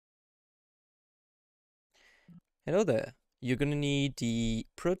Hello there. You're gonna need the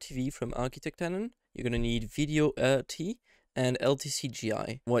ProTV from Architect Canon. You're gonna need Video RT and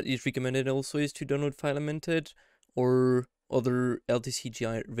LTCGI. What is recommended also is to download FileMented or other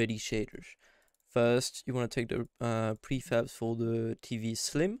LTCGI ready shaders. First, you want to take the prefabs for the TV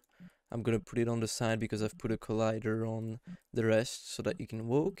Slim. I'm gonna put it on the side because I've put a collider on the rest so that you can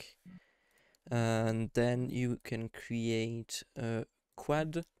walk. And then you can create a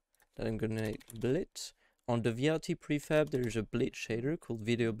quad that I'm gonna name Blit. On the VRT prefab, there's a Blit shader called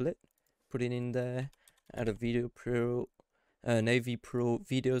Video Blit. Put it in there, add a Video Pro, Navy Pro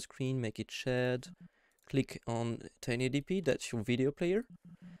video screen, make it shared. Click on 1080p, that's your video player.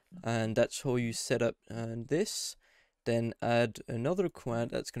 And that's how you set up this. Then add another quad,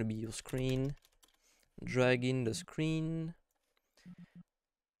 that's going to be your screen. Drag in the screen.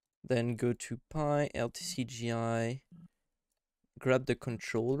 Then go to Pi, LTCGI, grab the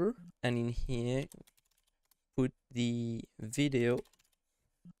controller, and in here, put the video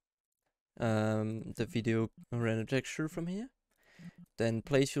render texture from here. Then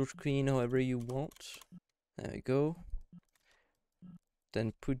place your screen however you want. There we go.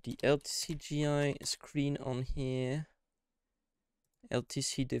 Then put the LTCGI screen on here.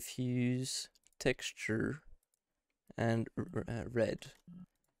 LTC diffuse, texture, and red.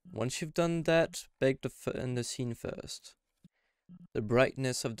 Once you've done that, bake the scene first. The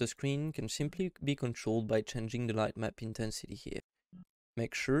brightness of the screen can simply be controlled by changing the light map intensity here.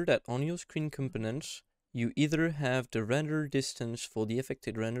 Make sure that on your screen components, you either have the render distance for the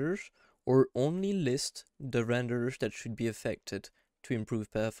affected renders or only list the renders that should be affected to improve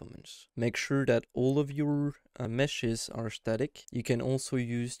performance. Make sure that all of your meshes are static. You can also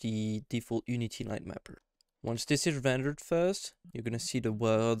use the default Unity lightmapper. Once this is rendered first, you're going to see the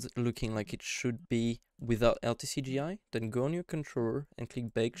world looking like it should be without LTCGI. Then go on your controller and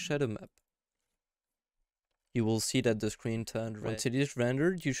click Bake Shadow Map. You will see that the screen turned red. Once it is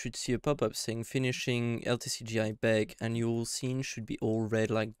rendered, you should see a pop-up saying finishing LTCGI bake, and your scene should be all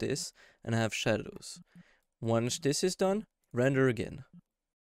red like this and have shadows. Once this is done, render again.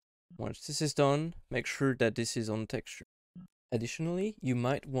 Once this is done, make sure that this is on texture. Additionally, you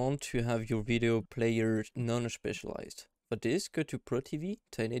might want to have your video player non-specialized. For this, go to ProTV,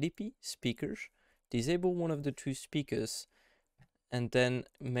 1080p, speakers, disable one of the two speakers, and then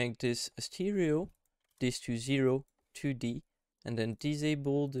make this stereo, this to 0, 2D, and then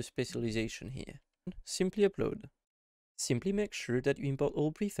disable the specialization here. Simply upload. Simply make sure that you import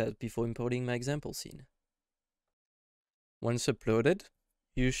all prefabs before importing my example scene. Once uploaded,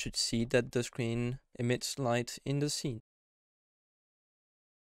 you should see that the screen emits light in the scene.